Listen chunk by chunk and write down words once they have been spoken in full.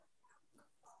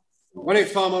My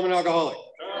name's Tom. I'm an alcoholic.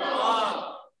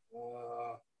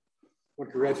 Well,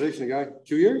 congratulations, guy.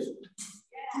 2 years?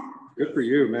 Good for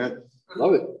you, man.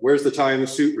 Love it. Where's the tie and the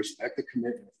suit? Respect the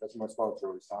commitment. That's what my sponsor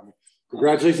always taught me.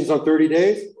 Congratulations on 30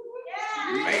 days.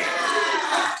 Man.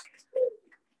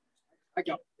 I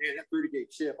got that 30-day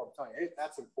chip. I'm telling you,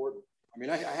 that's important. I mean,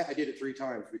 I did it 3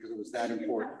 times because it was that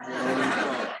important.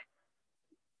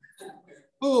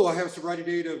 Oh, I have a sobriety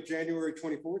date of January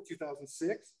 24th,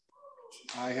 2006.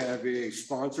 I have a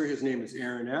sponsor. His name is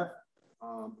Aaron F.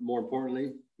 More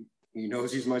importantly, he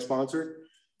knows he's my sponsor.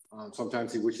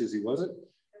 Sometimes he wishes he wasn't.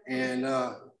 And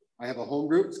I have a home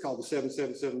group. It's called the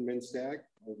 777 Men's Stag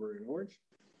over in Orange.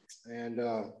 And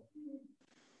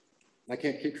I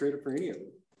can't take credit for any of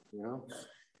it, you know.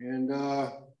 And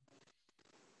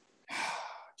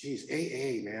geez,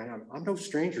 AA, man, I'm no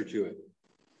stranger to it.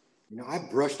 You know, I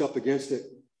brushed up against it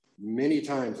many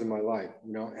times in my life,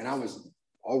 you know, and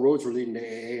all roads were leading to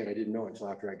AA, and I didn't know it until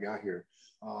after I got here.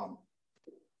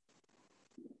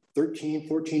 13,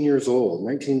 14 years old,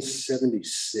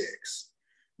 1976.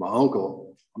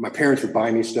 My parents would buy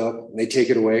me stuff, and they'd take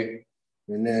it away,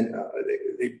 and then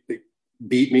they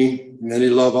beat me, and then they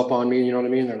love up on me, you know what I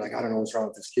mean? They're like, I don't know what's wrong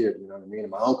with this kid, you know what I mean? And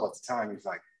my uncle at the time, he's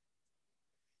like,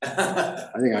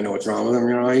 I think I know what's wrong with him,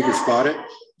 you know, he could spot it. I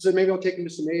said, maybe I'll take him to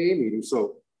some AA meetings.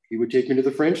 So he would take me to the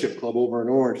Friendship Club over in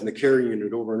Orange and the Care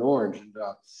Unit over in Orange. And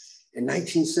in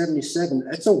 1977,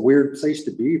 that's a weird place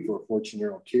to be for a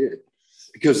 14-year-old kid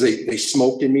because they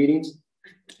smoked in meetings.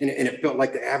 And it felt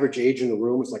like the average age in the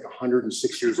room was like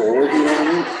 106 years old, you know what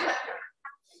I mean?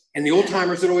 And the old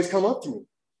timers would always come up to me.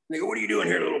 They go, what are you doing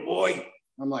here, little boy?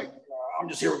 I'm like, I'm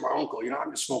just here with my uncle, you know,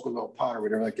 I'm just smoking a little pot or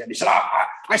whatever like that. And he said,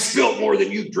 I spilled more than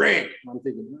you drank. And I'm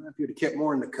thinking, well, if you'd have kept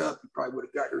more in the cup, you probably would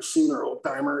have got here sooner, old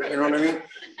timer, you know what I mean?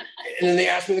 And then they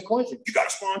asked me the question, you got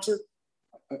a sponsor?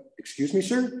 Excuse me,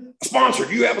 sir? A sponsor,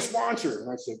 do you have a sponsor?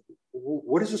 And I said, well,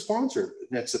 what is a sponsor?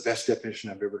 And that's the best definition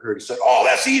I've ever heard. He said, oh,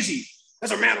 that's easy.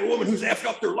 That's a man or woman who's effed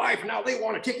up their life. Now they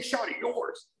want to take a shot at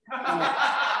yours. Like,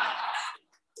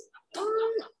 all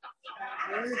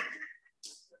right.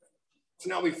 So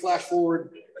now we flash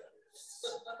forward,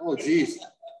 oh geez,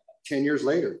 10 years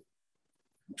later.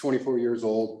 I'm 24 years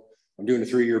old. I'm doing a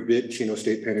 3-year bid in Chino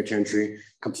State Penitentiary,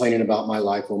 complaining about my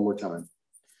life one more time.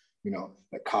 You know,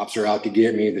 the cops are out to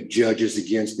get me, the judge is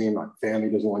against me, my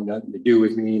family doesn't want nothing to do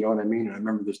with me, you know what I mean? And I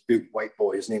remember this big white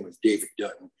boy, his name was David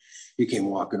Dutton. He came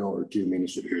walking over to me and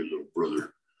he said, here, little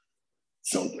brother,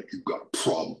 sounds like you've got a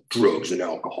problem, drugs and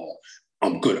alcohol.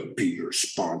 I'm gonna be your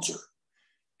sponsor.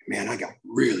 Man, I got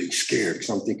really scared because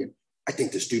I'm thinking, I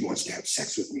think this dude wants to have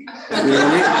sex with me. You know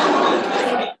what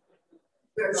I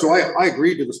mean? So I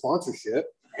agreed to the sponsorship.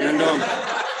 And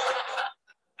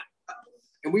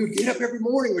we would get up every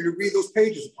morning, we would read those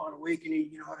pages upon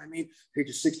awakening, you know what I mean?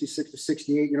 Pages 66 to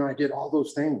 68, you know, I did all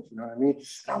those things, you know what I mean?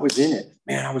 And I was in it.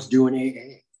 Man, I was doing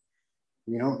AA,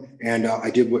 you know? And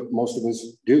I did what most of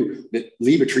us do, that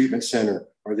leave a treatment center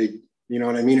or they, you know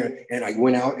what I mean? And I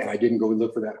went out and I didn't go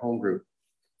look for that home group.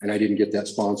 And I didn't get that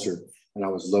sponsor, and I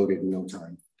was loaded in no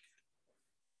time.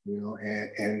 You know,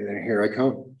 and here I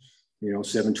come, you know,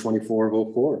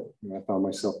 7/24/04. You know, I found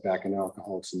myself back in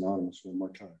Alcoholics Anonymous one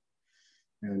more time.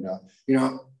 And, you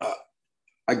know,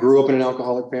 I grew up in an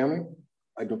alcoholic family.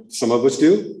 Some of us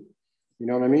do, you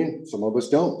know what I mean? Some of us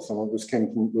don't. Some of us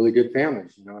came from really good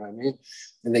families, you know what I mean?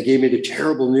 And they gave me the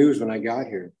terrible news when I got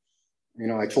here. You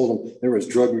know, I told them there was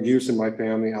drug use in my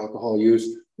family, alcohol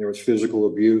use. There was physical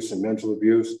abuse and mental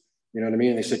abuse, you know what I mean?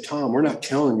 And they said, Tom, we're not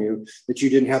telling you that you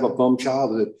didn't have a bum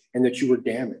childhood and that you were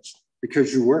damaged,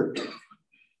 because you were.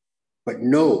 But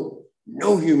no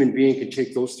human being can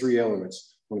take those 3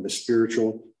 elements, one of the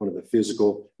spiritual, one of the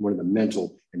physical, one of the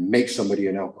mental, and make somebody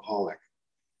an alcoholic.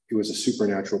 It was a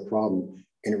supernatural problem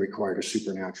and it required a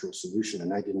supernatural solution.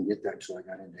 And I didn't get that until I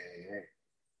got into AA.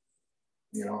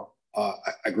 You know,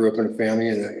 I grew up in a family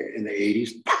in the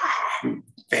 80s.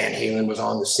 Van Halen was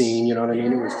on the scene, you know what I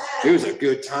mean? It was a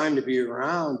good time to be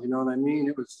around, you know what I mean?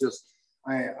 It was just,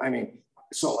 I mean,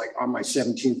 so like on my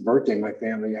 17th birthday, my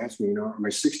family asked me, you know, on my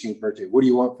 16th birthday, what do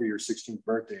you want for your 16th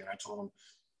birthday? And I told them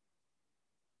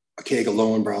a keg of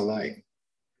Lowenbrau Light. And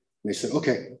they said,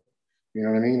 okay. You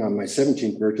know what I mean? On my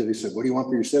 17th birthday, they said, what do you want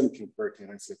for your 17th birthday?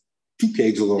 And I said, 2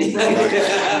 kegs of Lowenbrau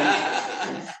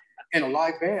Light. And a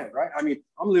live band, right? I mean,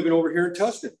 I'm living over here in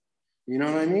Tustin. You know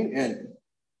what I mean? And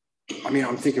I mean,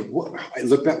 I'm thinking, I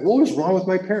look back, what was wrong with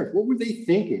my parents? What were they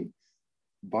thinking?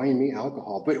 Buying me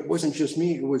alcohol. But it wasn't just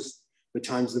me, it was the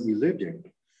times that we lived in.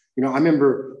 You know, I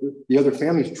remember the other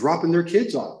families dropping their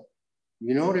kids off.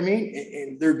 You know what I mean?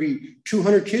 And there'd be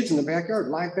 200 kids in the backyard,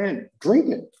 live band,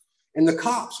 drinking. And the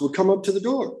cops would come up to the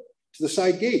door. to the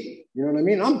side gate. You know what I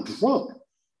mean? I'm drunk.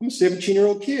 I'm a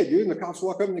 17-year-old kid, dude. And the cops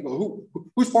walk up and they go,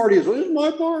 whose party is it? This is my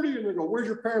party. And they go, where's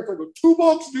your parents? I go,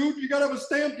 $2, dude. You got to have a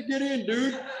stamp to get in,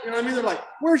 dude. You know what I mean? They're like,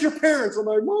 where's your parents? I'm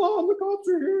like, Mom, the cops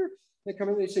are here. They come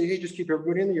in, they say, hey, just keep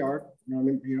everybody in the yard. You know what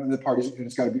I mean? You know, and the party's, and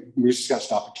it's got to be, we just got to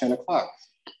stop at 10 o'clock.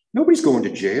 Nobody's going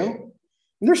to jail.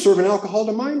 And they're serving alcohol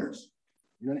to minors.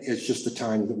 You know, it's just the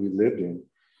time that we lived in.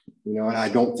 You know, and I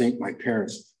don't think my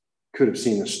parents could have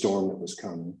seen the storm that was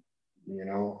coming. You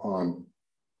know,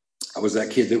 I was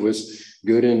that kid that was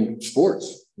good in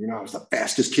sports. You know, I was the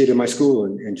fastest kid in my school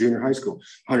in junior high school,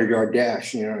 100-yard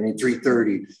dash, you know what I mean,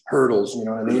 330 hurdles, you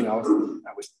know what I mean? I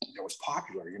was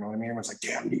popular, you know what I mean? I was like,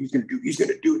 damn, he's going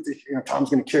to do it this year. You know, Tom's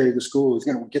going to carry the school. He's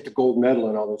going to get the gold medal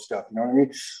and all this stuff, you know what I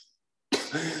mean?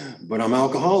 But I'm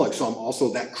alcoholic, so I'm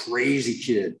also that crazy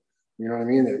kid, you know what I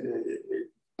mean?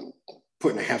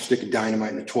 Putting a half stick of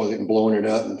dynamite in the toilet and blowing it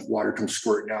up and water comes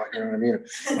squirting out, you know what I mean?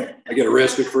 I get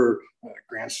arrested for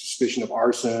grand suspicion of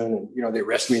arson, and, you know, they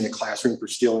arrest me in the classroom for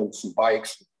stealing some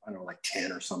bikes, I don't know, like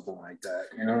 10 or something like that,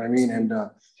 you know what I mean? And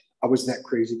I was that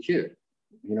crazy kid,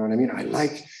 you know what I mean? I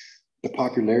liked the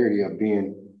popularity of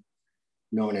being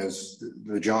known as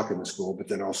the jock in the school, but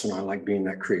then also I like being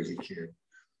that crazy kid,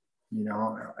 you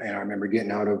know? And I remember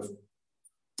getting out of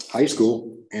high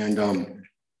school and,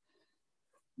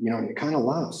 you know, kind of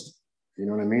lost, you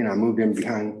know what I mean? I moved in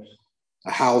behind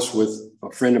a house with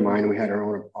a friend of mine. We had our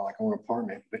own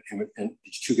apartment, and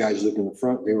these two guys lived in the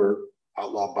front. They were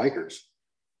outlaw bikers.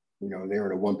 You know, they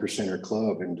were in a 1%er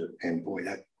club, and boy,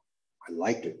 that I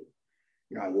liked it.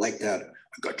 You know, I liked that.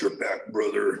 I got your back,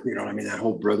 brother. You know what I mean? That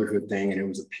whole brotherhood thing, and it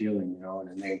was appealing. You know,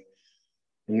 and they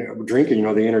drinking. You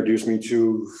know, they introduced me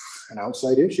to an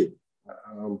outside issue.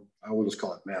 I will just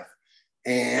call it meth,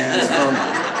 and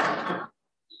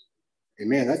and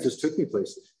man, that just took me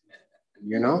places.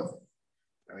 You know.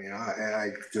 I mean,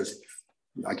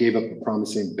 I gave up a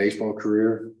promising baseball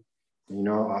career. You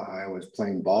know, I was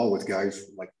playing ball with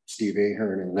guys like Steve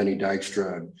Ahern and Lenny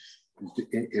Dykstra,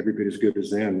 and every bit as good as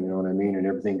them, you know what I mean? And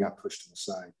everything got pushed to the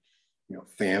side, you know,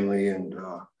 family and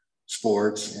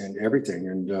sports and everything.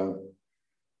 And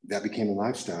that became a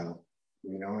lifestyle,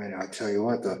 you know, and I tell you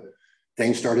what, the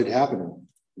things started happening,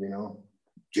 you know,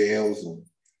 jails and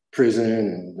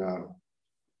prison and,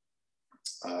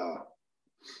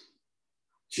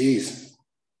 geez,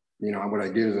 you know, what I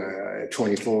did is at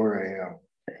 24,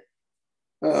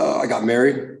 I got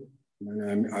married.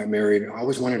 And I married, I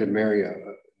always wanted to marry a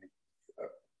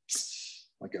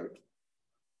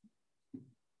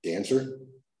dancer.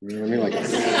 You know what I mean? Like a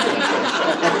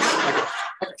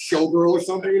showgirl or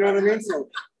something, you know what I mean? So,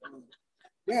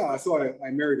 yeah, so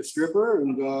I married a stripper,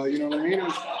 and, you know what I mean? It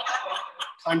was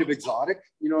kind of exotic,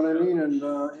 you know what I mean? And, you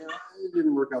know, it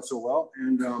didn't work out so well.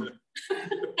 And,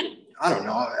 I don't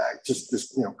know,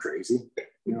 just you know, crazy.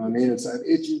 You know what I mean? It's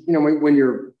you know, when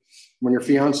your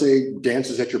fiance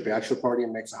dances at your bachelor party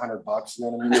and makes $100, you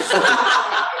know what I mean?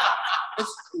 It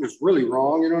was really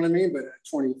wrong, you know what I mean? But at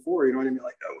 24, you know what I mean?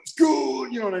 Like, that was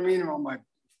good, you know what I mean? And all my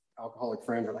alcoholic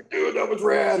friends are like, dude, that was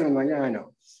rad. And I'm like, yeah, I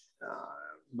know.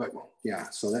 But yeah,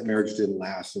 so that marriage didn't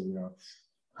last. And, you know,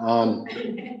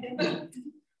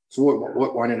 so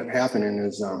what ended up happening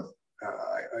is I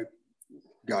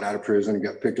got out of prison and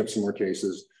got picked up some more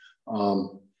cases.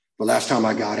 The last time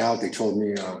I got out, they told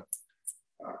me,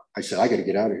 I said, I got to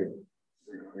get out of here.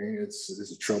 You know, I mean, this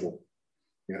is trouble.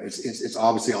 You know, it's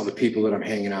obviously all the people that I'm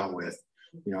hanging out with.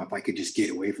 You know, if I could just get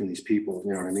away from these people,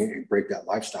 you know what I mean, and break that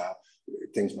lifestyle,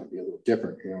 things might be a little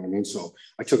different. You know what I mean? So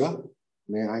I took off.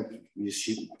 Man,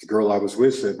 the girl I was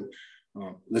with said,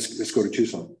 let's go to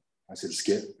Tucson. I said,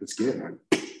 let's get. And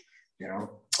I, you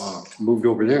know, moved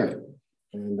over there.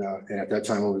 And at that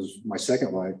time, it was my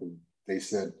second wife. And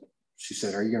she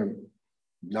said, are you going to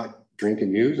not drink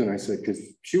and use? And I said, because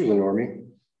she was a normie.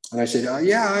 And I said,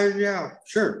 yeah,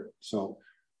 sure. So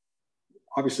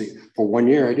obviously for 1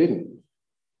 year, I didn't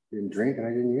drink and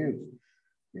I didn't use,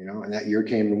 you know, and that year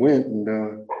came and went.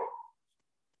 And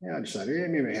yeah, I decided,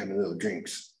 maybe having a little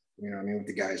drinks, you know what I mean, with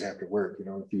the guys after work, you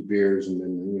know, a few beers. And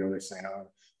then, you know, they're saying, a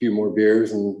few more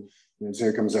beers. And then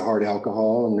here comes the hard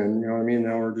alcohol. And then, you know what I mean,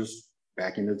 now we're just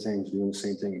back into things, doing the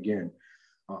same thing again.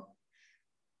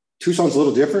 Tucson's a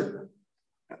little different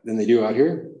than they do out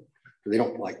here. They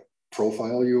don't like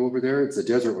profile you over there. The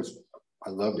desert I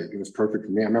loved it. It was perfect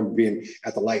for me. I remember being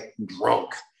at the light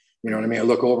drunk. You know what I mean? I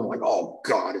look over and I'm like, oh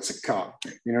God, it's a cop.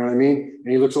 You know what I mean?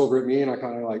 And he looks over at me and I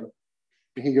kind of like,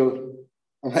 he goes,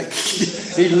 I'm like,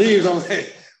 he leaves. I'm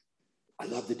like, I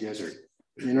love the desert.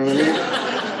 You know what I mean?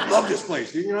 I love this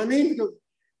place. You know what I mean? Because,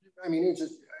 I mean, it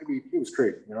was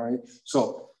crazy. You know what I mean?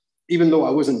 So even though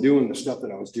I wasn't doing the stuff that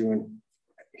I was doing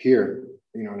here,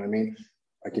 You know what I mean?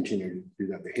 I continued to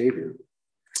do that behavior.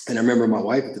 And I remember my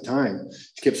wife at the time,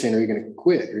 she kept saying, are you going to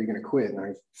quit? Are you going to quit? And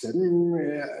I said,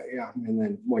 yeah. And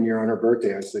then one year on her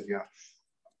birthday, I said, yeah,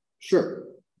 sure.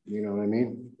 You know what I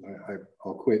mean?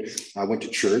 I'll quit. I went to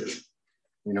church,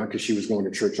 you know, because she was going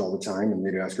to church all the time. And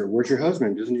they'd ask her, where's your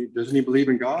husband? Doesn't he believe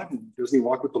in God? And doesn't he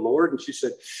walk with the Lord? And she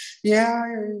said, yeah,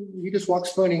 he just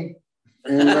walks funny.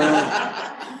 And,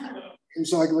 and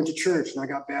so I went to church and I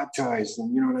got baptized,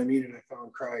 and you know what I mean? And I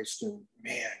found Christ, and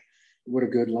man, what a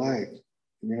good life.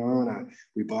 You know, and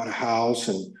we bought a house,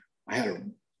 and I had a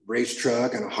race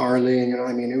truck and a Harley, and you know,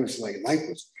 I mean, it was like life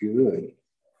was good,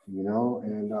 you know.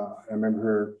 And I remember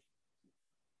her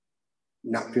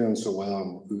not feeling so well,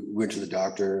 and we went to the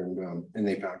doctor, and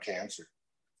they found cancer,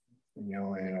 you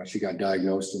know, and she got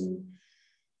diagnosed in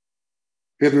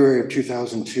February of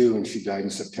 2002, and she died in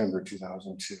September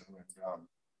 2002.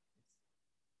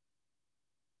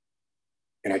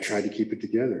 And I tried to keep it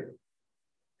together,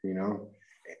 you know.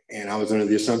 And I was under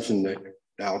the assumption that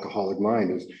the alcoholic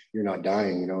mind is you're not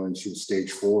dying, you know. And she was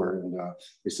stage 4, and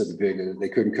they said they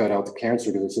couldn't cut out the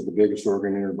cancer because they said the biggest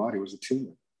organ in her body was a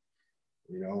tumor,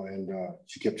 you know. And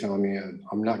she kept telling me,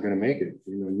 I'm not going to make it,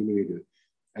 you know. You need to.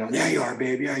 And I'm, yeah, you are,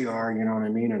 babe. Yeah, you are. You know what I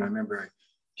mean? And I remember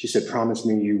she said, promise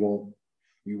me you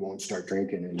won't start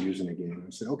drinking and using again. And I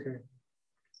said, okay.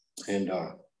 And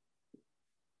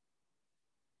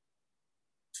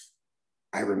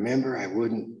I remember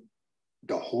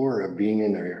the horror of being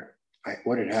in there.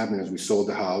 What had happened is we sold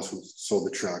the house, we sold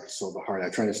the truck, sold the heart. I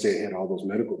tried to stay ahead of all those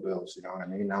medical bills, you know what I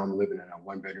mean? Now I'm living in a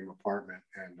 1-bedroom apartment,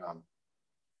 and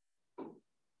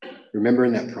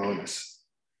remembering that promise,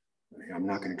 I'm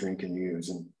not going to drink and use.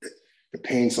 And the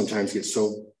pain sometimes gets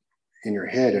so in your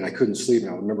head, and I couldn't sleep.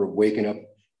 And I remember waking up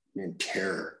in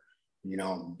terror, you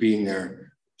know, being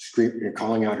there, screaming,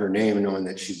 calling out her name, and knowing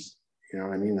that she's, you know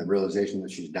what I mean? The realization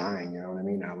that she's dying, you know what I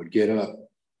mean? I would get up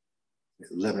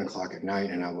at 11 o'clock at night,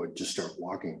 and I would just start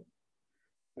walking.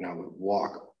 And I would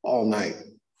walk all night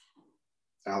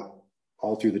out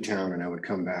all through the town, and I would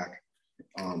come back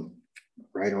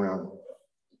right around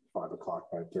 5 o'clock,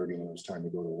 5:30 when it was time to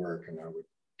go to work, and I would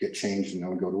get changed and I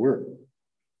would go to work,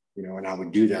 you know. And I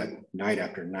would do that night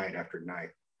after night after night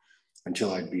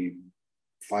until I'd be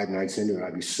 5 nights into it.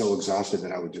 I'd be so exhausted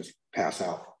that I would just pass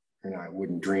out, and I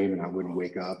wouldn't dream, and I wouldn't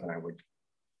wake up, and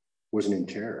wasn't in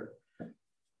terror,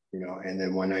 you know. And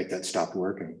then one night that stopped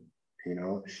working, you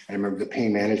know. And I remember the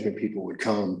pain management people would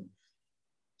come,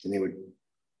 and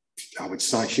I would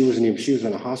sign. She was in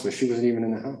a hospital. She wasn't even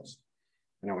in the house.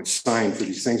 And I would sign for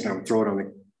these things, and I would throw it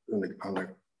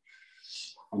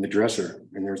on the dresser.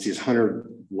 And there's these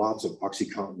 100 lots of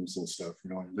OxyContins and stuff,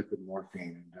 you know, and liquid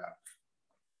morphine.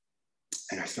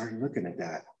 And I started looking at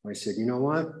that. I said, you know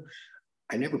what?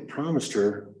 I never promised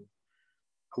her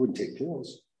I wouldn't take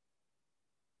pills.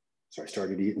 So I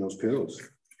started eating those pills,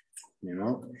 you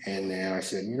know. And then I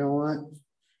said, you know what?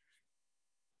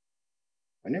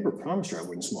 I never promised her I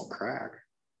wouldn't smoke crack.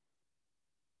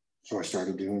 So I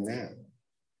started doing that.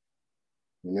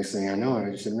 The next thing I know, I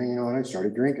just said, man, you know what? I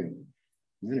started drinking.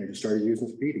 And then I just started using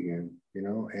speed again, you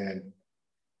know, and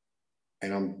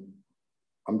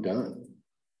I'm done.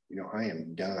 You know, I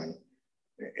am done.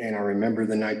 And I remember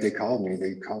the night they called me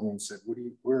and said,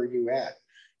 where are you at?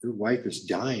 Your wife is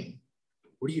dying.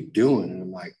 What are you doing? And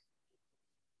I'm like,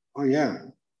 oh yeah,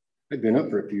 I'd been up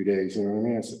for a few days, you know what I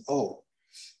mean? I said, oh.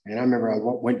 And I remember I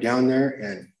went down there,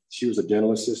 and she was a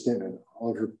dental assistant, and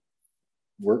all of her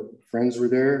work friends were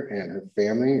there, and her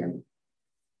family. And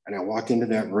I walked into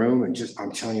that room, and just,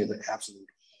 I'm telling you, the absolute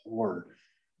horror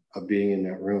of being in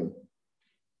that room.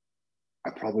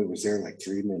 I probably was there like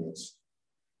 3 minutes.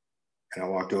 And I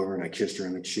walked over and I kissed her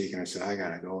on the cheek, and I said, I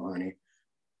gotta go, honey.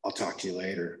 I'll talk to you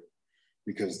later.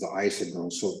 Because the ice had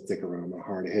grown so thick around my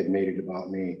heart. It had made it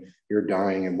about me. You're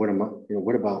dying, and what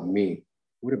about me?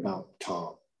 What about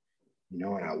Tom? You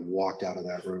know, and I walked out of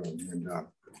that room,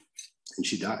 and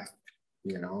she died,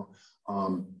 you know.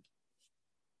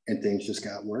 And things just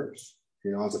got worse.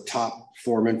 You know, I was a top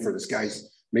foreman for this guy's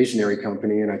masonry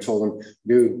company, and I told him,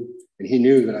 dude, and he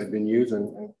knew that I'd been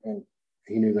using, and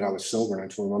he knew that I was sober, and I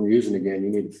told him, I'm using again, you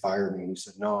need to fire me. And he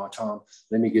said, no, Tom,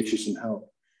 let me get you some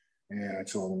help. And I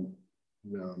told him,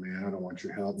 no, man, I don't want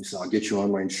your help. He said, I'll get you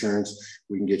on my insurance.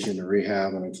 We can get you into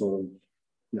rehab. And I told him,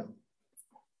 no.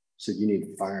 I said, you need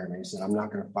to fire me. He said, I'm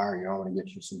not going to fire you. I want to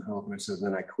get you some help. And I said,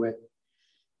 then I quit.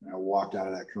 And I walked out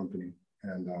of that company.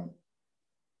 And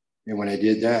when I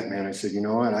did that, man, I said, you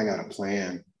know what? I got a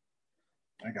plan.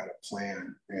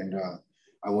 And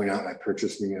I went out and I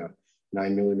purchased me a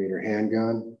 9mm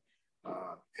handgun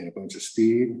and a bunch of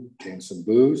speed and some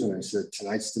booze. And I said,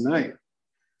 tonight's the night.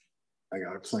 I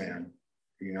got a plan,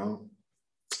 you know.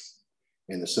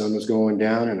 And the sun was going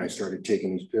down, and I started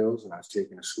taking these pills, and I was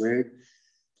taking a swig,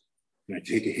 and I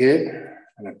take a hit,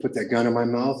 and I put that gun in my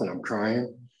mouth, and I'm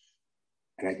crying,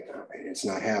 and it's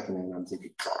not happening. And I'm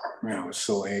thinking, man, I was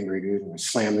so angry, dude. And I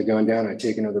slammed the gun down, and I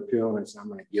take another pill, and I said, I'm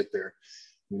going to get there.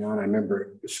 And I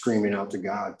remember screaming out to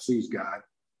God, please, God,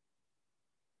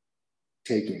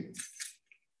 take him.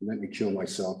 Let me kill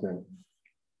myself. And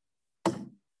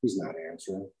he's not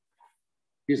answering.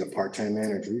 He's a part-time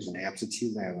manager. He's an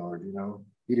absentee landlord,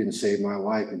 He didn't save my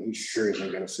life, and he sure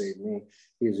isn't going to save me.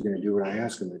 He's going to do what I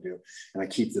ask him to do. And I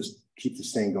keep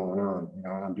this thing going on, and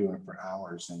I'm doing it for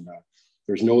hours. And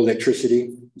there's no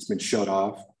electricity. It's been shut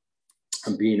off.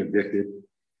 I'm being evicted.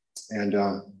 And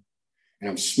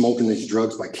I'm smoking these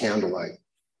drugs by candlelight.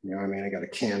 I got a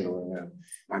candle, and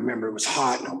I remember it was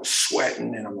hot, and I was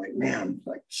sweating, and I'm like, man,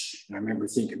 and I remember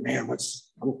thinking, man,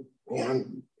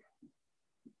 I'm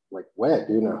like wet,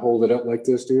 dude. And I hold it up like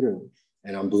this, dude,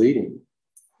 and I'm bleeding.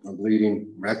 I'm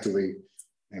bleeding rectally,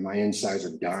 and my insides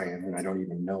are dying, and I don't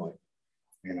even know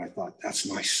it. And I thought, that's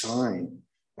my sign.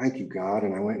 Thank you, God.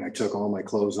 And I went and I took all my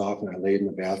clothes off, and I laid in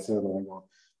the bathtub, and I go,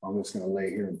 I'm just going to lay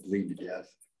here and bleed to death.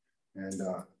 And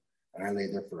I lay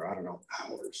there for, I don't know,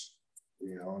 hours,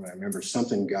 and I remember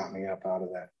something got me up out of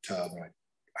that tub. And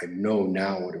I know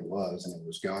now what it was, and it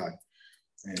was God.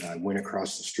 And I went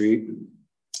across the street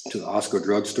to the Osco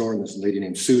drugstore, and this lady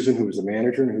named Susan, who was the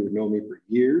manager and who had known me for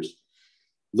years,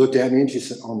 looked at me and she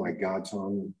said, oh my God,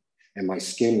 Tom. And my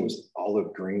skin was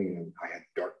olive green, and I had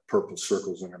dark purple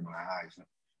circles under my eyes.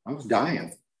 I was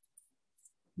dying.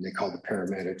 And they called the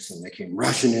paramedics, and they came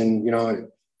rushing in,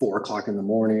 at 4:00 in the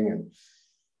morning. And,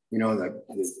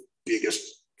 the biggest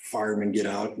firemen get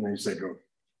out, and they said,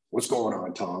 what's going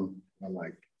on, Tom? And I'm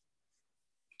like,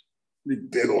 the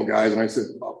big old guys. And I said,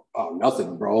 oh,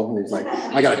 nothing, bro. And he's like,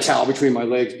 I got a towel between my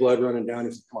legs, blood running down.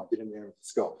 He said, come on, get in there,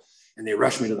 let's go. And they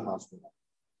rushed me to the hospital.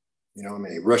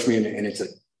 They rushed me in, and it's a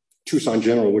Tucson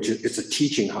General, which is, it's a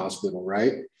teaching hospital,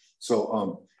 right?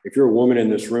 So if you're a woman in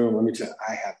this room, let me tell you,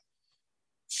 I have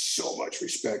so much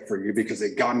respect for you, because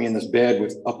they got me in this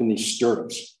bed up in these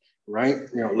stirrups, right?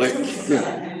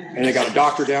 And they got a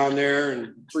doctor down there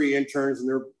and 3 interns, and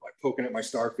they're like poking at my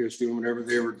starfish, doing whatever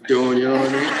they were doing, you know what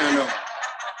I mean?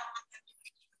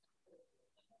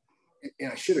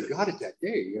 And I should have got it that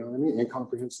day, you know what I mean?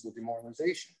 Incomprehensible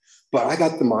demoralization. But I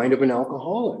got the mind of an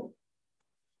alcoholic.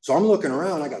 So I'm looking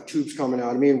around, I got tubes coming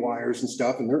out of me and wires and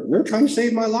stuff, and they're trying to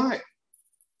save my life.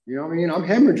 You know what I mean? I'm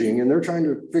hemorrhaging, and they're trying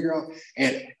to figure out.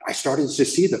 And I started to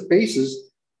see the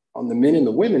faces on the men and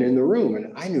the women in the room,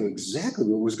 and I knew exactly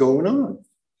what was going on.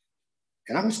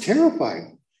 And I was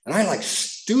terrified. And I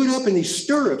stood up in these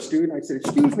stirrups, dude, and I said,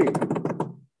 excuse me,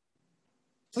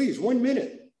 please, 1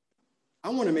 minute. I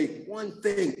want to make one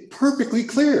thing perfectly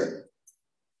clear.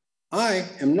 I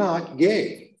am not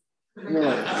gay.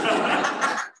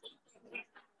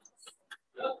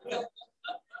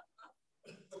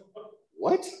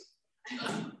 What?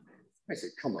 I said,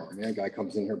 come on, man. Guy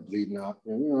comes in here bleeding out.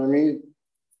 You know what I mean?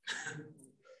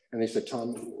 And they said,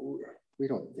 Tom, we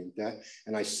don't think that.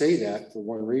 And I say that for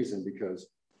one reason, because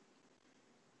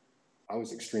I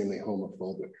was extremely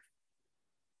homophobic.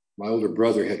 My older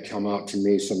brother had come out to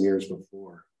me some years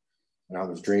before, and I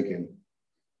was drinking,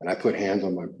 and I put hands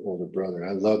on my older brother, and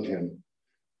I loved him.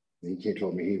 And he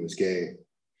told me he was gay.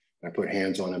 I put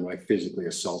hands on him, and I physically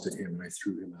assaulted him, and I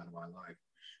threw him out of my life.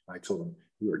 I told him,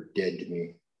 you are dead to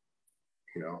me,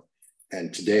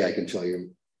 And today I can tell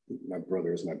you, my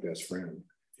brother is my best friend.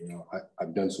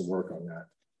 I've done some work on that,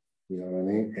 you know what I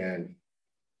mean? And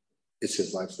it's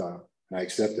his lifestyle, and I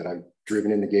accept it. I've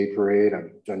driven in the gay parade.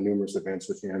 I've done numerous events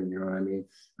with him, you know what I mean?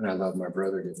 And I love my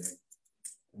brother today,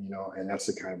 and that's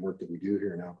the kind of work that we do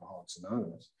here in Alcoholics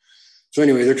Anonymous. So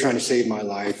anyway, they're trying to save my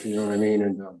life, you know what I mean?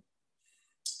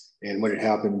 And what had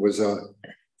happened was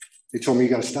they told me, you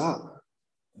got to stop.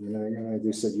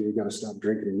 They said, you got to stop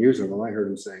drinking and using. Well, I heard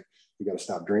them say, you got to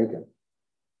stop drinking.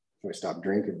 So I stopped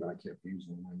drinking, but I kept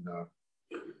using. And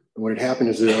what had happened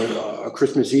is a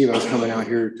Christmas Eve, I was coming out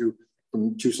here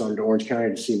from Tucson to Orange County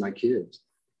to see my kids.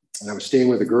 And I was staying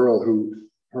with a girl who,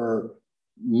 her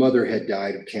mother had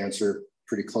died of cancer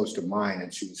pretty close to mine,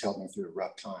 and she was helping me through a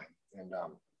rough time. And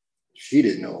she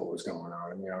didn't know what was going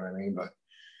on, you know what I mean? But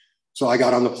so I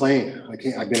got on the plane.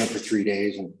 I've been up for 3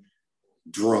 days and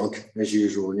drunk as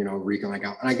usual, reeking like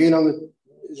out. And I get on it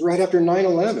was right after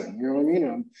 9/11, you know what I mean?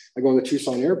 And I go to the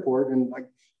Tucson airport, and I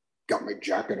got my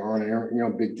jacket on,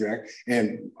 and big jacket.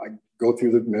 And I go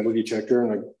through the metal detector,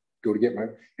 and I go to get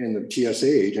and the TSA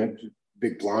agent,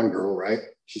 big blonde girl, right?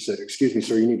 She said, excuse me,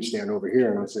 sir, you need to stand over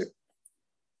here. And I said,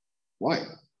 why?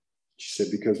 She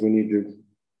said, because we need to,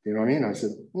 you know what I mean? I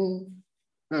said,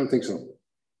 I don't think so.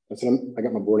 I said, I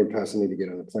got my boarding pass. I need to get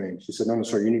on the plane. She said, no,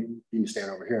 sir, you need to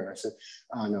stand over here. And I said,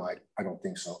 no, I don't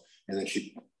think so. And then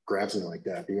she grabs me like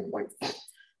that. Dude. I'm like,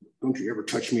 don't you ever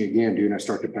touch me again, dude. And I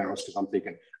start to bounce because I'm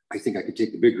thinking, I think I could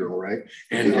take the big girl, right?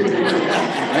 And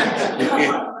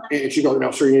she goes,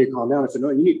 no, sir, you need to calm down. I said, no,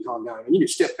 you need to calm down. You need to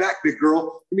step back, big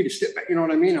girl. You need to step back. You know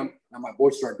what I mean? Now my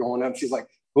voice started going up. She's like,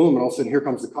 boom. And all of a sudden, here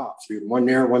comes the cops, dude. One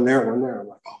there, one there, one there. I'm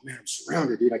like, oh, man, I'm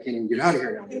surrounded, dude. I can't even get out of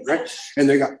here now, dude, right? And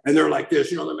they're like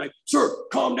this, you know, they're like, sir,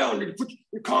 calm down, dude.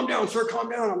 Calm down, sir, calm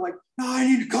down. I'm like, no, I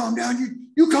need to calm down.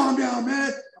 You calm down,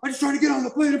 man. I'm just trying to get on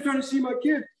the plane. I'm trying to see my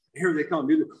kid. Here they come,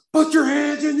 dude. Put your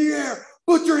hands in the air.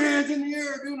 Put your hands in the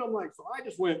air, dude. I'm like, so I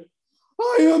just went,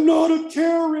 I am not a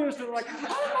terrorist. And they're like, oh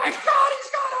my God,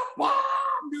 he's got a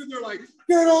bomb, dude. They're like,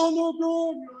 get on the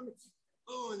ground.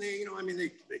 Oh, and they, you know, I mean,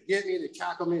 they get me, they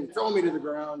tackle me, and throw me to the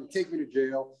ground, and take me to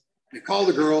jail. They call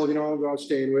the girl, you know, I was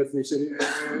staying with, and he said,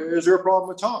 is there a problem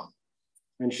with Tom?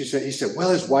 And he said, well,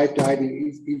 his wife died,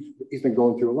 and he's been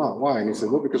going through a lot. Why? And he said,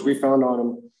 well, because we found on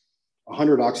him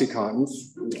 100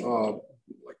 Oxycontins,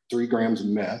 like 3 grams of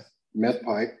meth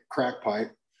pipe, crack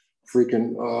pipe,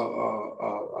 freaking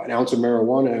an ounce of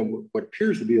marijuana, and what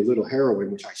appears to be a little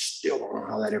heroin, which I still don't know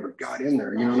how that ever got in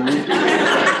there. You know what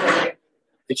I mean?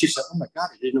 And she said, oh my God,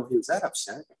 I didn't know he was that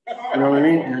upset. You know what I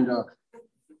mean? And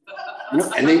you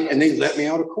know, and they let me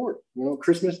out of court, you know,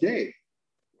 Christmas Day.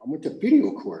 I went to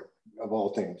video court of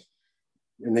all things.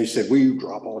 And they said, we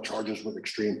drop all charges with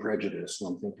extreme prejudice. And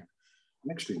I'm thinking,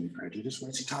 I'm extremely prejudiced.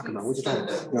 What's he talking about? What's he talking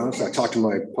about? You know, so I talked to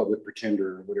my public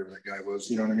pretender or whatever that guy was,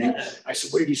 you know what I mean? I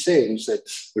said, what did he say? And he said,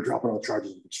 they're dropping all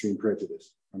charges with extreme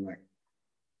prejudice. I'm like,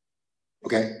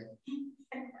 okay,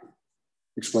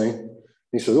 explain.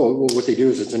 He said, oh, well, what they do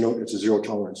is it's a zero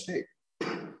tolerance state.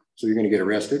 So you're going to get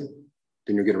arrested,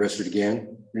 then you'll get arrested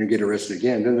again, then you get arrested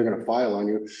again, then they're going to file on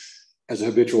you as a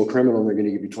habitual criminal, and they're going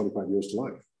to give you 25 years to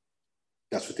life.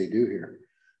 That's what they do here.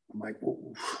 I'm like,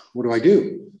 well, what do I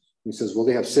do? He says, well,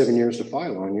 they have 7 years to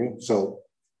file on you, so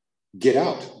get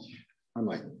out. I'm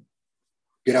like,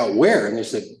 get out where? And they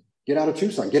said, get out of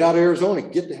Tucson, get out of Arizona,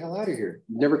 get the hell out of here.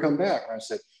 Never come back. And I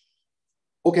said,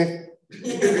 okay.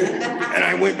 And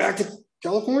I went back to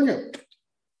California.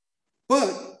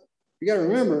 But you got to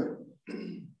remember,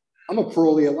 I'm a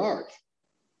parolee at large.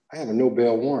 I have a no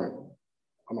bail warrant.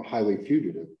 I'm a highway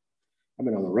fugitive. I've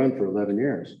been on the run for 11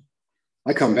 years.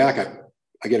 I come back,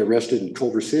 I get arrested in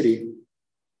Culver City.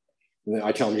 And then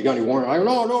I tell them, you got any warrant? I go,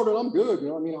 no, I'm good. You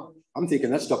know what I mean? I'm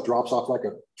thinking that stuff drops off like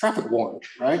a traffic warrant,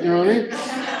 right? You know what I mean?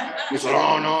 He said,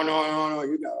 oh, no,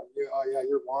 you got it. Oh, yeah,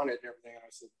 you're wanted and everything. And I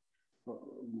said,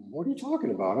 what are you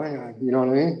talking about? You know what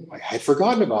I mean? I had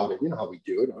forgotten about it. You know how we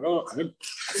do it.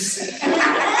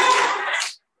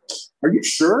 Are you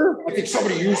sure? I think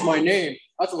somebody used my name.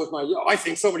 That's what was I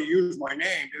think somebody used my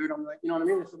name, dude. I'm like, you know what I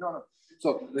mean? I said, no.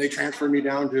 So they transferred me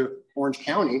down to Orange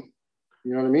County.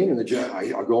 You know what I mean? And the judge,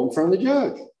 I go in front of the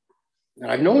judge.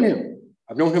 And I've known him.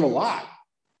 I've known him a lot.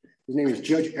 His name is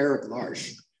Judge Eric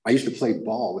Larsch. I used to play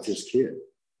ball with his kid.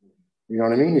 You know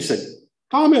what I mean? He said,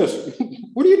 Thomas,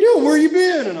 what are you doing? Where you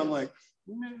been? And I'm like,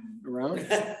 around.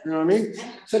 You know what I mean? He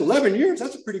said, 11 years,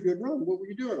 that's a pretty good run. What were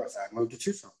you doing? I said, I moved to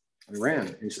Tucson. I ran.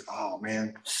 And he said, oh,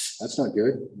 man, that's not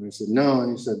good. And I said, no.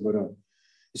 And he said, but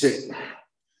he said,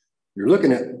 you're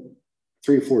looking at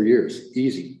 3 to 4 years,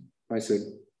 easy. I said,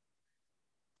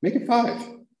 make it 5.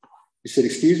 He said,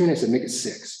 excuse me? And I said, make it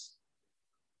 6.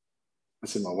 I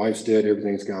said, my wife's dead.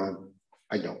 Everything's gone.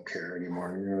 I don't care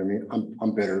anymore. You know what I mean?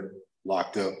 I'm better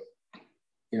locked up.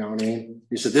 You know what I mean?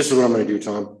 He said, this is what I'm going to do,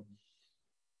 Tom.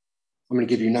 I'm going to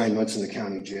give you 9 months in the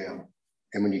county jail.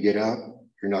 And when you get out,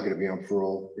 you're not going to be on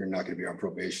parole. You're not going to be on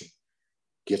probation.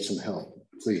 Get some help,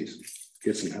 please.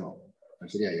 Get some help. I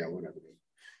said, yeah, whatever.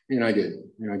 And I did.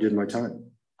 You know, I did my time.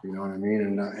 You know what I mean?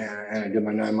 And I did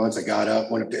my 9 months. I got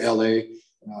up, went up to LA.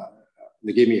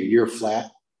 They gave me a year flat,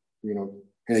 you know,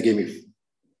 and they gave me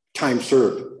time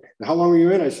served. And how long were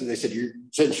you in? They said, you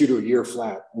sentenced you to a year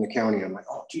flat in the county. I'm like,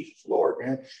 oh, Jesus, Lord,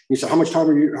 man. He said, how much time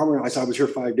are you? I said, I was here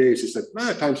 5 days. He said,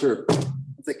 time served.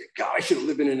 I'm thinking, God, I should have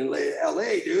lived in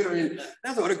LA, dude. I mean,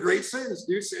 that's what a great sentence,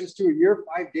 dude. Sentenced to a year,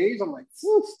 5 days. I'm like,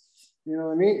 whew. You know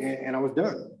what I mean? And I was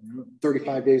done. You know,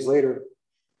 35 days later,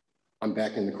 I'm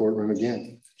back in the courtroom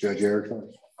again, Judge Eric,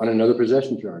 on another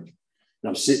possession charge. And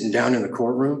I'm sitting down in the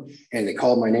courtroom, and they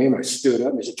called my name. I stood up,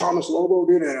 and they said, Thomas Lobo,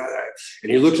 dude.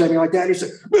 And he looks at me like that. And he said,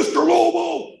 Mr.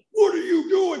 Lobo, what are you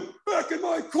doing back in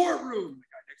my courtroom? The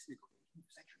guy next to me goes,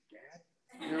 is that your dad?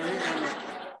 You know what I mean?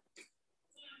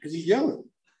 Because he's yelling.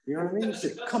 You know what I mean? He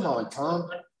said, come on, Tom.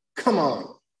 Come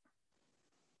on.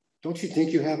 Don't you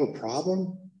think you have a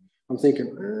problem? I'm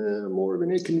thinking, more of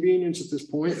an inconvenience at this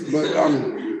point. But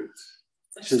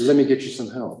He said, let me get you some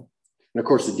help. And of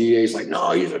course, the DA's like,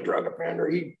 no, he's a drug offender.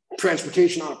 He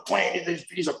transportation on a plane.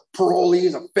 He's a parolee.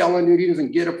 He's a felon, dude. He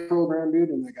doesn't get a program, dude.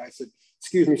 And the guy said,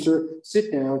 excuse me, sir,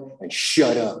 sit down and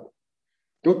shut up.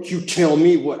 Don't you tell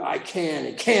me what I can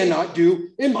and cannot do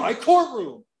in my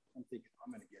courtroom. I'm thinking,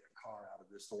 I'm going to get a car out of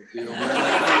this whole deal.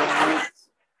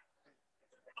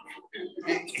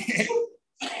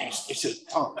 He says,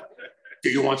 Tom, do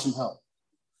you want some help?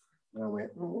 And I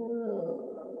went,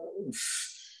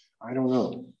 I don't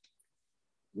know.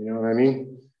 You know what I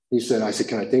mean? I said,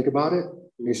 can I think about it?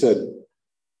 And he said,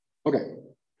 okay.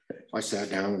 I sat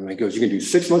down and he goes, you can do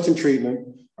 6 months in treatment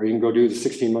or you can go do the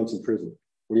 16 months in prison.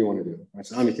 What do you want to do? I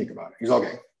said, let me think about it. He's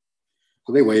okay.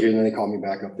 So they waited and then they called me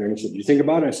back up there and he said, do you think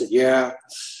about it? I said, yeah,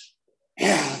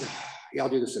 I'll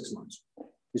do the 6 months.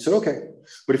 He said, okay.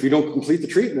 But if you don't complete the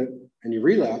treatment and you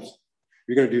relapse,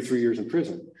 you're going to do 3 years in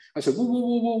prison. I said,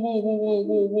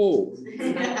 whoa.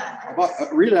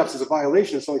 Relapse is a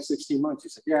violation. It's only 16 months. He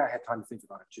said, yeah, I had time to think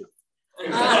about it too.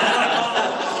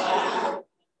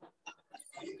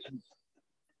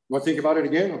 Want to think about it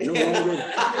again? No,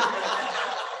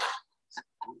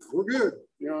 we're good.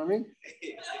 You know what I mean?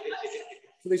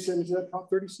 So they sent me to that Prop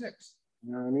 36.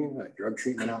 You know what I mean? That drug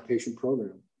treatment outpatient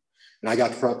program. And I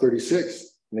got to Prop 36.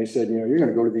 And they said, you're going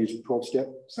to go to these 12-step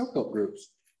self-help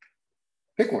groups.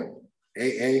 Pick one.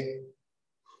 AA,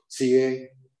 CA,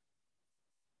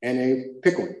 NA,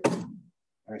 pick one.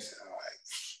 I said, all right.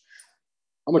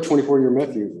 I'm a 24-year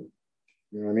meth user.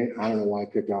 You know what I mean? I don't know why I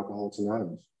picked Alcoholics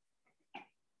Anonymous.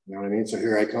 You know what I mean? So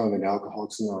here I come in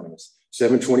Alcoholics Anonymous,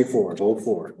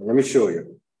 7/24/04. Let me show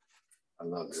you. I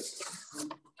love this.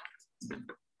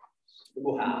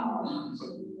 Wow.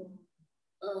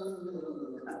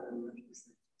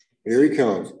 Here he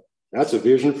comes. That's a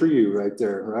vision for you right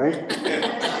there, right?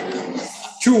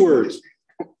 2 words.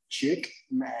 Chick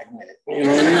magnet. You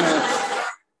know what I mean?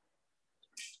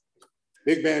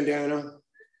 Big bandana.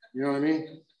 You know what I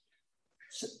mean?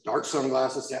 Dark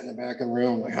sunglasses, sat in the back of the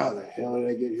room. Like, how the hell did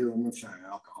I get here? I'm trying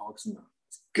Alcoholics Anonymous.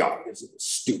 God, this is the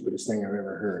stupidest thing I've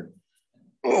ever heard.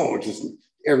 Oh, just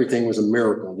everything was a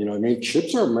miracle. You know what I mean?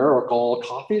 Chips are a miracle.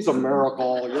 Coffee's a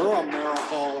miracle. You're a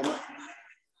miracle.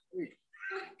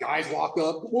 Guys walk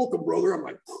up, welcome, brother. I'm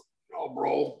like, oh,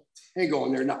 bro, ain't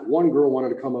going there. Not one girl wanted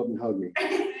to come up and hug me.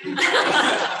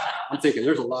 I'm thinking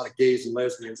there's a lot of gays and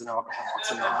lesbians and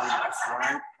Alcoholics Anonymous,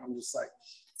 right? I'm just like,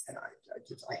 and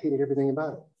I hated everything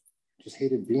about it. Just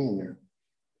hated being there.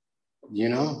 You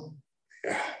know?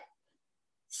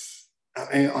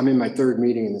 I'm in my 3rd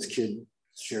meeting and this kid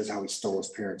shares how he stole his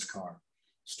parents' car,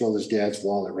 stole his dad's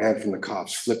wallet, ran from the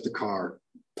cops, flipped the car,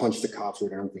 punched the cops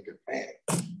with it. I'm thinking, man,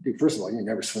 dude, first of all, you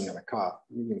never swing at a cop.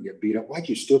 You're going to get beat up. Why'd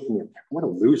you steal from your parents? What a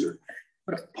loser.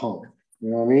 What a punk.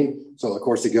 You know what I mean? So, of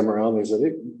course, they come around and they say,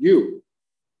 hey, you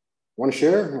want to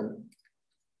share?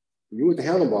 You with the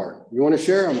handlebar. You want to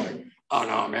share? I'm like, oh,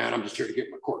 no, man, I'm just here to get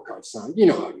my court card signed. You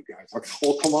know how you guys are.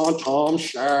 Oh, come on, Tom,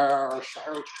 share,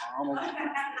 Tom.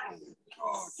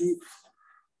 Oh, dude.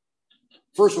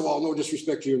 First of all, no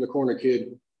disrespect to you in the corner,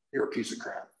 kid. You're a piece of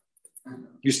crap.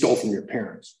 You stole from your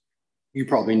parents. You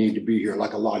probably need to be here,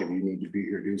 like a lot of you need to be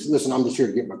here, dude. So listen, I'm just here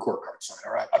to get my court card signed,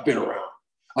 all right? I've been around.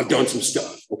 I've done some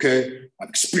stuff, okay? I've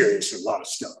experienced a lot of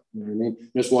stuff. You know what I mean?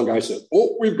 And this one guy said,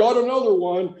 oh, we've got another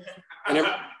one. And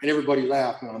everybody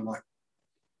laughed, and I'm like,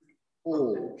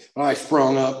 oh. And I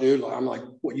sprung up, dude. I'm like,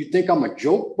 what, you think I'm a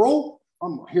joke, bro?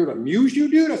 I'm here to amuse you,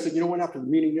 dude? I said, you know what? After the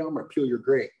meeting, I'm going to peel your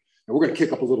grave. And we're going to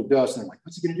kick up a little dust. And I'm like,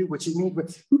 what's he going to do? What's he mean?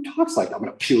 Who talks like that? I'm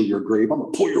going to peel your grave? I'm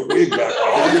going to pull your wig back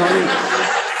off. You know what I mean?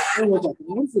 Everyone's like,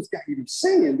 what's this guy even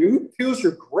saying, dude? Peels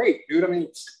your grave, dude. I mean,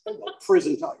 like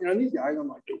prison talk. You know, these guys, I'm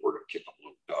like, dude, we're going to kick up a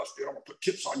little dust, dude. I'm going to put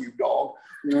tips on you, dog.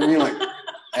 You know what I mean? Like,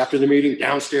 after the meeting,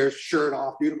 downstairs, shirt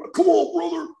off, dude. I'm like, come on,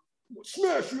 brother.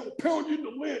 Smash you, I'll pound you in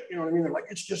the lint. You know what I mean? They're like,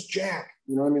 it's just Jack.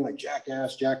 You know what I mean? Like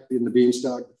jackass, Jack in the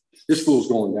beanstalk. This fool's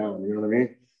going down. You know what I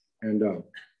mean? And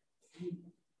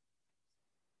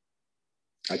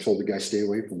I told the guy, stay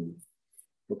away from me.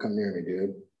 Don't come near me, dude.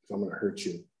 Because I'm going to hurt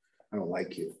you. I don't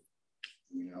like you.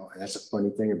 You know, and that's a funny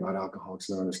thing about Alcoholics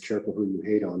Anonymous. Careful who you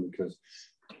hate on, because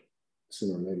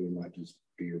sooner or later you might just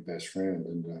be your best friend.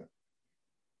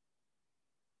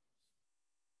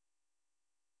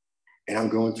 And I'm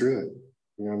going through it.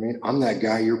 You know what I mean? I'm that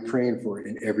guy you're praying for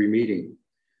in every meeting.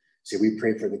 See, we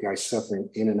pray for the guy suffering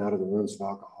in and out of the rooms of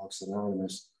Alcoholics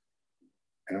Anonymous.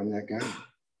 And I'm that guy.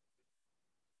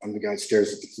 I'm the guy that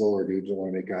stares at the floor, dude, don't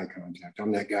want to make eye contact.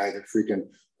 I'm that guy that freaking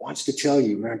wants to tell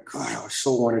you, man. God, I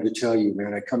so wanted to tell you,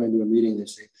 man. I come into a meeting and they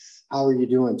say, how are you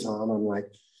doing, Tom? I'm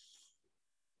like,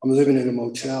 I'm living in a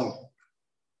motel.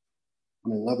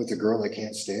 I'm in love with a girl I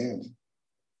can't stand.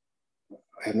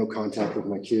 I have no contact with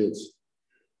my kids.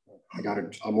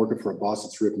 I'm working for a boss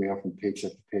that's ripping me off from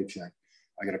paycheck to paycheck.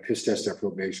 I got a piss test at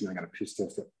probation. I got a piss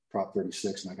test at Prop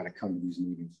 36, and I got to come to these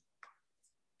meetings.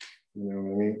 You know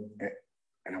what I mean?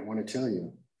 And I want to tell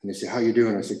you. And they say, how you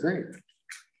doing? I said, great.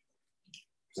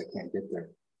 Because I can't get there.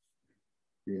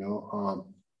 You know,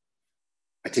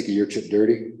 I take a year chip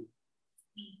dirty.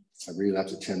 I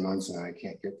relapse at 10 months, and I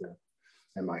can't get there.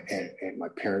 And my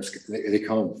parents, they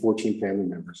come, 14 family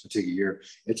members. I take a year.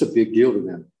 It's a big deal to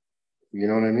them. You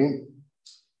know what I mean?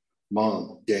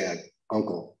 Mom, dad,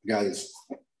 uncle, the guy that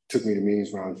took me to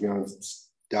meetings when I was young,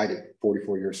 died at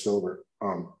 44 years sober.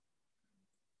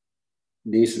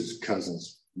 Nieces,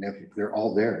 cousins, nephews, they're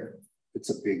all there.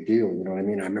 It's a big deal, you know what I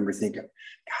mean? I remember thinking, God,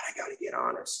 I got to get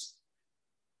honest.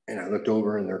 And I looked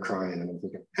over and they're crying, and I'm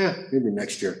thinking, maybe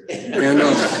next year. And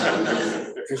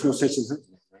there's no such thing,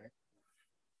 right?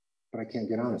 But I can't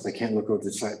get honest. I can't look over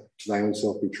the side, to thy own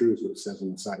self be true, is what it says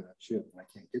on the side of that ship, and I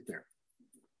can't get there.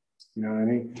 You know what I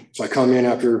mean? So I come in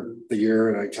after the year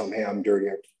and I tell them, hey, I'm dirty.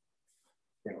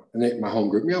 You know, and my home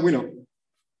group, yeah, we know.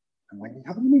 I'm like,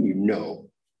 how do you mean you know?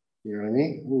 You know what I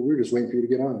mean? Well, we're just waiting for you to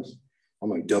get honest. I'm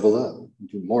going to double up and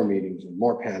do more meetings and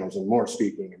more panels and more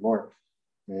speaking and more.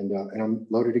 And I'm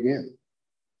loaded again.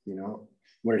 You know,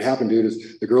 what had happened, dude,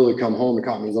 is the girl had come home and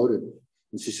caught me loaded.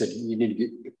 And she said, you need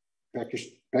to pack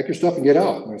your stuff and get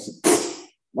out. And I said,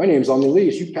 my name's on the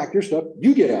lease. You pack your stuff,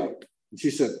 you get out. And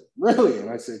she said, really? And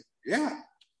I said, yeah.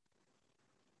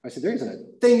 I said, there isn't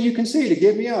a thing you can say to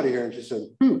get me out of here. And she said,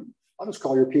 I'll just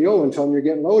call your PO and tell them you're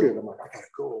getting loaded. I'm like, I gotta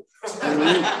go.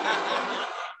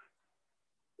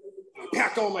 I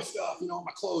packed all my stuff, you know, all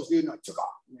my clothes, dude, and I took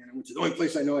off. Man, I went to the only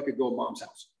place I know I could go, Mom's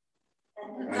house.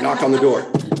 I knocked on the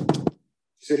door.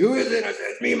 She said, who is it? I said,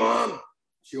 it's me, Mom.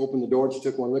 She opened the door and she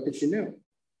took one look and she knew.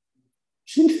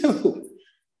 She knew.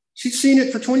 She'd seen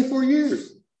it for 24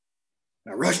 years.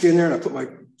 And I rushed in there and I put my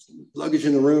luggage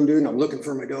in the room, dude, and I'm looking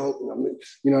for my dope.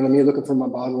 You know what I mean? Looking for my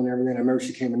bottle and everything. I remember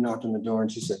she came and knocked on the door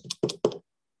and she said,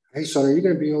 hey, son, are you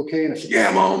going to be okay? And I said,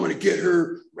 yeah, Mom, I'm going to get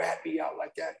her, rat me out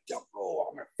like that. Oh,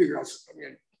 I'm going to figure out something I'm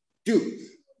going to do.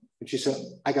 And she said,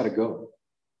 I got to go.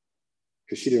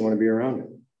 Because she didn't want to be around it.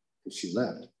 And she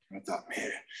left. And I thought,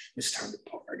 man, it's time to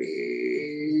party.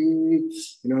 You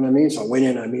know what I mean? So I went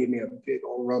in, I made me a big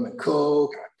old rum and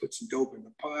coke. I put some dope in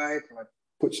the pipe. And I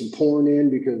put some porn in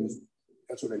because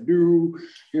that's what I do.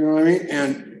 You know what I mean?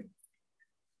 And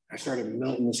I started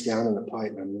melting this down in the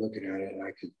pipe. And I'm looking at it and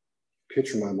I could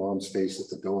picture my mom's face at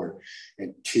the door,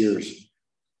 and tears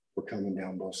were coming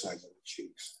down both sides of the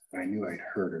cheeks. And I knew I'd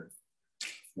hurt her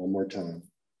one more time.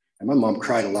 And my mom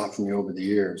cried a lot for me over the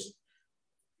years.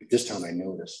 But this time I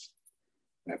noticed.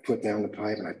 And I put down the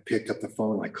pipe and I picked up the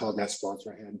phone and I called that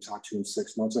sponsor I hadn't talked to in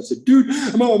 6 months. I said, dude,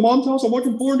 I'm at my mom's house. I'm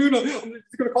watching porn, dude. I'm going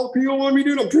to call the PO on me,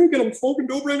 dude. I'm drinking. I'm smoking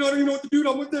dope right now. I don't even know what to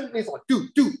do. I'm with them. And he's like,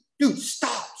 dude,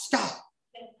 stop.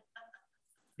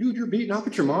 Dude, you're beating up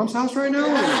at your mom's house right now?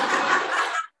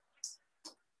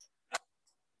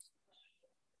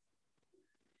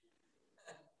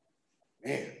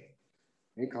 Man,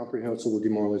 incomprehensible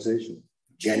demoralization.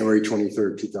 January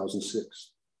 23rd,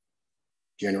 2006.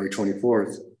 January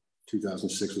 24th,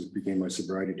 2006 became my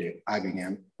sobriety date. I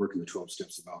began working the 12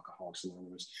 steps of Alcoholics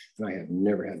Anonymous, and I have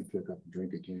never had to pick up a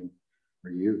drink again or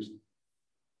use.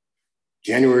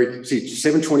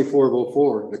 7/24 of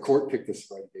 04, the court picked the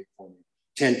sobriety date for me.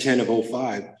 10/10 of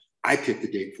 05, I picked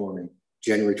the date for me.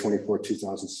 January 24th,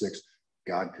 2006,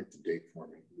 God picked the date for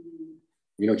me.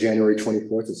 You know, January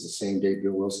 24th is the same day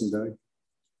Bill Wilson died,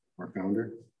 our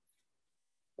founder.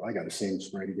 Well, I got the same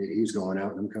sobriety date. He's going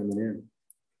out and I'm coming in.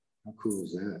 How cool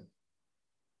is that?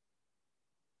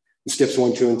 In steps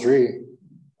 1, 2, and 3,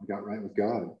 I got right with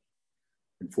God.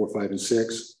 In 4, 5, and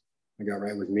 6, I got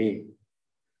right with me.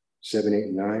 7, 8,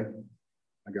 and 9,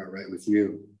 I got right with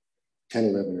you. 10,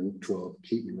 11, and 12,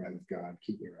 keep me right with God,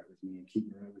 keep me right with me, and keep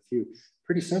me right with you.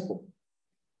 Pretty simple.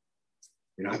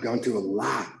 You know, I've gone through a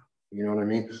lot. You know what I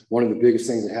mean? One of the biggest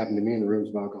things that happened to me in the rooms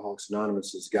of Alcoholics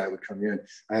Anonymous is this guy would come in.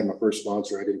 I had my first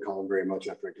sponsor. I didn't call him very much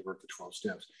after I did work the 12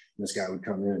 steps. And this guy would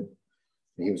come in,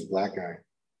 and he was a black guy.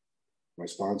 My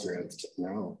sponsor had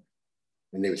now.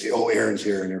 And they would say, oh, Aaron's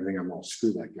here and everything. I'm all,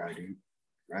 screw that guy, dude.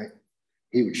 Right?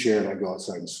 He would share, and I'd go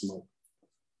outside and smoke.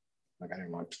 Like I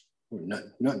didn't want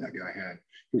nothing that guy had.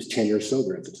 He was 10 years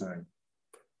sober at the time.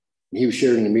 And he was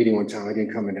sharing in a meeting one time. I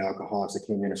didn't come into Alcoholics. I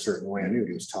came in a certain way. I knew what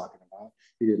he was talking about.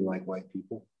 He didn't like white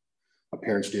people. My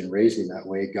parents didn't raise me that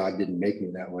way. God didn't make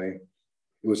me that way.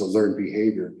 It was a learned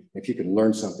behavior. If you can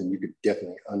learn something, you could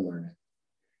definitely unlearn it.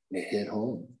 And it hit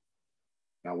home.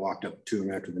 And I walked up to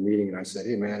him after the meeting and I said,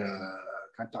 hey, man,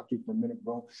 can I talk to you for a minute,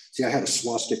 bro? See, I had a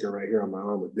swastika right here on my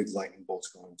arm with big lightning bolts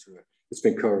going through it. It's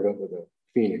been covered up with a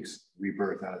phoenix,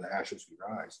 rebirth, out of the ashes we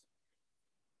rise.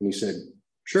 And he said,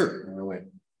 sure. And I went,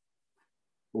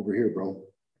 over here, bro.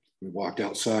 We walked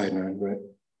outside and I went,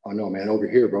 oh no, man, over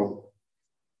here, bro.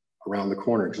 Around the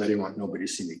corner, because I didn't want nobody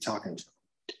to see me talking to him.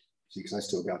 See, because I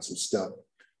still got some stuff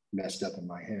messed up in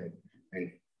my head.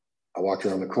 And I walked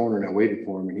around the corner and I waited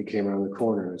for him, and he came around the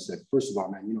corner and I said, first of all,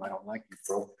 man, you know I don't like you,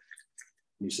 bro.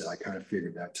 And he said, I kind of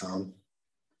figured that, Tom.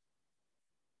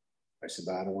 I said,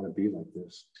 but I don't want to be like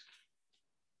this.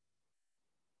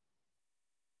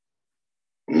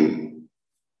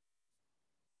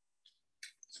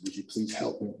 So would you please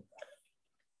help me?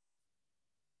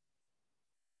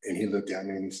 And he looked at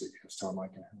me and he said, yes, Tom, I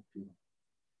can help you.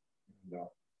 And,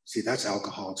 see, that's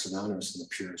Alcoholics Anonymous in the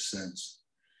purest sense.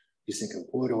 You're thinking,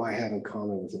 what do I have in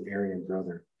common with an Aryan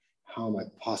brother? How am I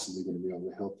possibly going to be able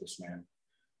to help this man?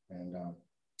 And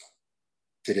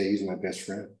today he's my best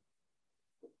friend.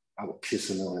 I will kiss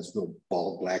him on his little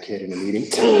bald black head in a meeting.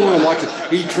 I'm watching,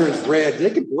 he turns red. They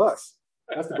can blush.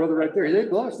 That's the brother right there. They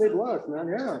blush, man.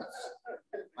 Yeah.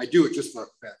 I do it just for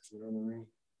effect, you know what I mean?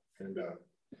 And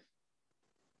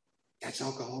that's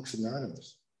Alcoholics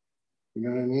Anonymous. You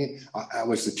know what I mean? I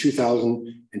was in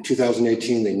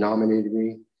 2018, they nominated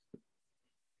me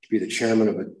to be the chairman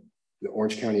of the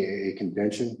Orange County AA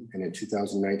convention. And in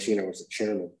 2019, I was the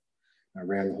chairman. I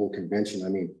ran the whole convention. I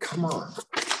mean, come on.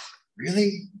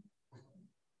 Really?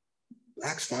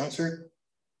 Black sponsor?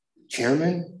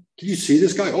 Chairman? Did you see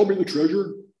this guy? I'll be the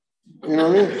treasurer. You know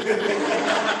what I mean?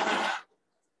 I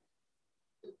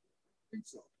think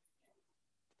so.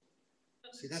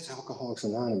 See, that's Alcoholics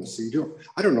Anonymous. So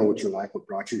I don't know what your life, what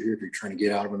brought you here. If you're trying to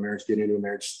get out of a marriage, get into a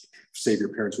marriage, save your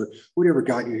parents, whatever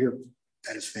got you here,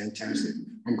 that is fantastic.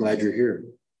 I'm glad you're here.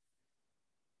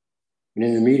 And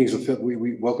in the meetings,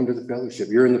 we welcome to the fellowship.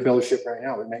 You're in the fellowship right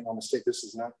now, but make no mistake, this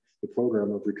is not the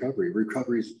program of recovery.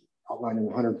 Recovery is outlined in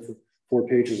 104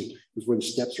 pages is where the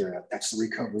steps are at. That's the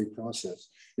recovery process.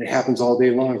 And it happens all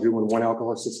day long. When one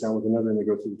alcoholic sits down with another and they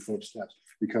go through the 12 steps,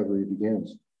 recovery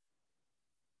begins.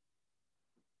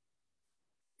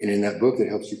 And in that book that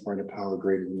helps you find a power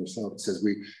greater than yourself, it says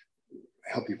we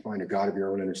help you find a God of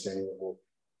your own understanding that will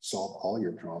solve all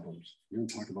your problems. You don't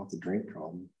talk about the drink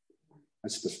problem.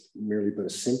 That's just merely but a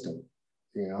symptom,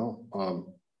 you know.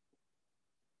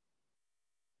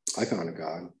 I found a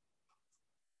God.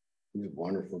 He's a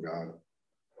wonderful God.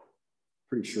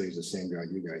 Pretty sure he's the same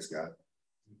God you guys got.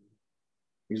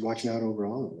 He's watching out over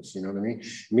all of us, you know what I mean?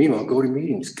 Meanwhile, go to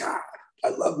meetings. God, I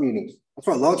love meetings. That's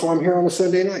why I'm here on a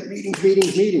Sunday night.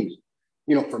 Meetings.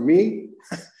 You know, for me,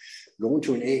 going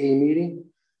to an AA meeting,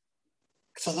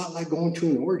 it's a lot like going to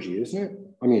an orgy, isn't it?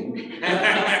 I mean,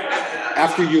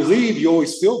 after you leave, you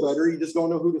always feel better. You just don't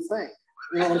know who to thank.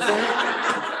 You know what I'm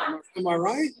saying? Am I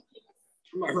right?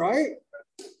 Am I right?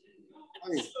 I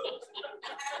mean,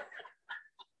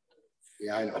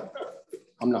 yeah, I know.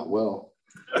 I'm not well.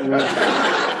 You know?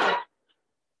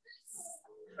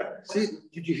 See,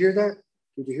 did you hear that?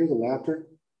 Did you hear the laughter?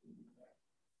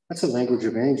 That's the language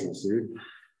of angels, dude.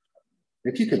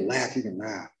 If you can laugh, you can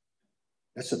laugh.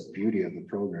 That's the beauty of the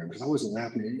program, because I wasn't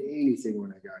laughing at anything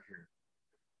when I got here.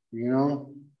 You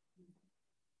know?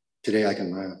 Today I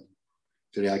can laugh.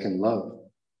 Today I can love.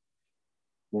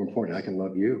 More important, I can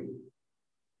love you.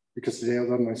 Because today I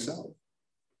love myself.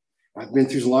 I've been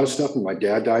through a lot of stuff. When my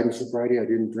dad died in sobriety, I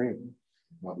didn't drink.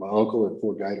 My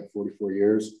uncle died at 44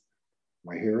 years.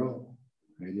 My hero,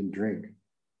 I didn't drink.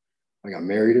 I got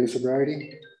married in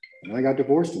sobriety, and I got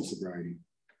divorced in sobriety.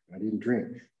 I didn't drink.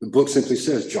 The book simply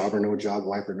says, job or no job,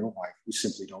 wife or no wife. We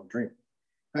simply don't drink.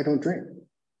 I don't drink.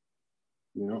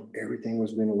 You know, everything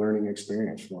has been a learning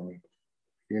experience for me.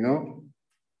 You know,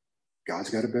 God's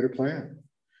got a better plan.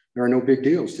 There are no big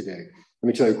deals today. Let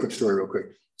me tell you a quick story real quick.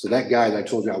 So that guy that I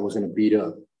told you I was going to beat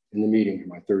up in the meeting,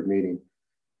 my third meeting,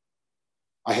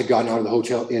 I had gotten out of the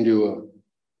hotel into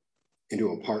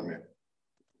an apartment.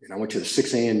 And I went to the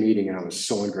 6 a.m. meeting and I was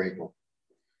so ungrateful.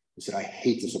 I said, I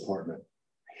hate this apartment.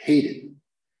 I hate it.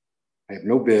 I have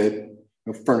no bed,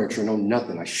 no furniture, no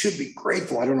nothing. I should be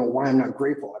grateful. I don't know why I'm not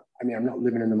grateful. I mean, I'm not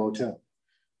living in the motel.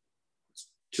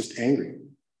 Just angry.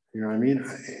 You know what I mean?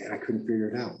 And I couldn't figure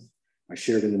it out. I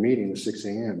shared in the meeting at 6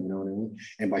 a.m., you know what I mean?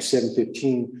 And by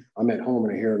 7:15, I'm at home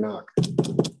and I hear a knock. I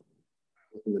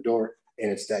open the door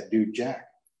and it's that dude, Jack.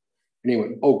 And he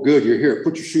went, oh, good, you're here.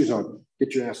 Put your shoes on.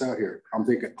 Get your ass out here. I'm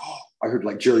thinking, oh, I heard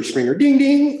like Jerry Springer, ding,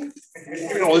 ding.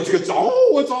 You know, it's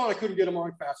on. I couldn't get him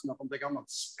on fast enough. I'm thinking, I'm going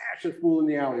to smash this fool in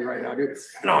the alley right now, dude.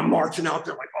 And I'm marching out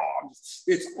there like, oh,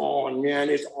 it's on, man.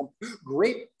 It's on.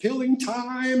 Great killing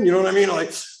time. You know what I mean?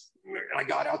 Like, I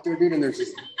got out there, dude, and there's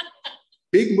this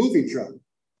big moving truck. It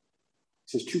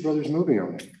says Two Brothers Moving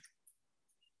on it.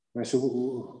 And I said,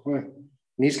 what? And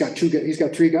he's got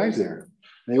three guys there.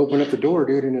 And they open up the door,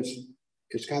 dude, and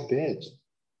it's got beds.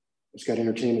 It's got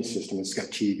entertainment system. It's got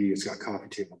TV. It's got coffee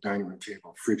table, dining room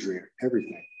table, refrigerator,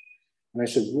 everything. And I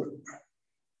said,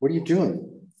 what are you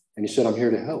doing? And he said, I'm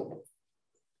here to help.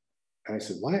 And I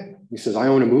said, what? He says, I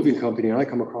own a moving company and I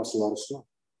come across a lot of stuff.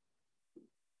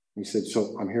 He said,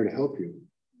 so I'm here to help you.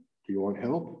 Do you want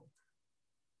help?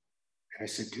 And I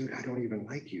said, dude, I don't even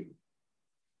like you.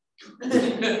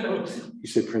 He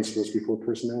said, principles before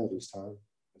personalities, Tom.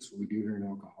 That's what we do here in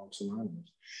Alcoholics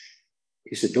Anonymous.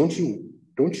 He said, don't you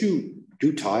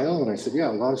do tile? And I said, yeah,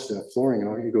 a lot of stuff, flooring and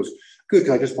all. He goes, good,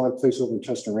 I just bought a place over in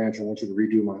Chester Ranch. I want you to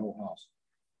redo my whole house.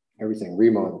 Everything,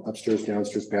 remodel, upstairs,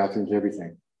 downstairs, bathrooms,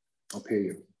 everything. I'll pay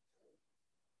you.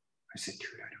 I said,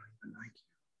 dude, I don't even like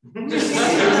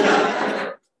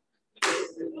you.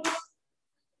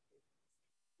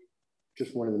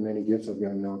 Just one of the many gifts I've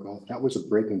gotten in alcohol. That was a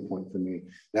breaking point for me.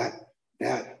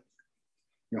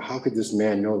 How could this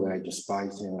man know that I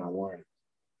despised him and I wanted to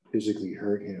physically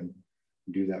hurt him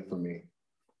and do that for me?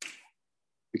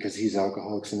 Because he's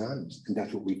Alcoholics Anonymous, and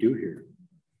that's what we do here.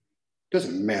 It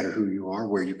doesn't matter who you are,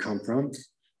 where you come from.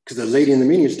 Because the lady in the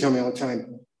meeting used to tell me all the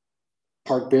time,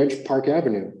 Park Bench, Park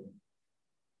Avenue,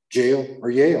 jail or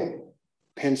Yale,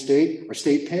 Penn State or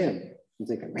State Penn. I'm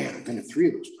thinking, man, I've been to 3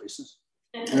 of those places.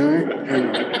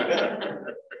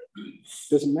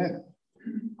 Doesn't matter.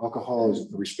 Alcohol is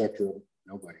a respecter of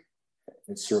nobody.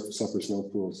 It suffers no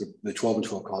fools. The 12 and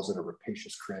 12 calls it a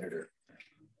rapacious creditor.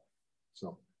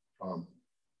 So, God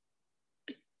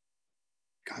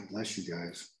bless you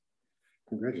guys.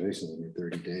 Congratulations on your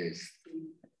 30 days.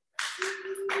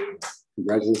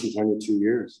 Congratulations on your 2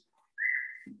 years.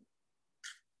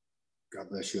 God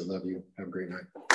bless you. I love you. Have a great night.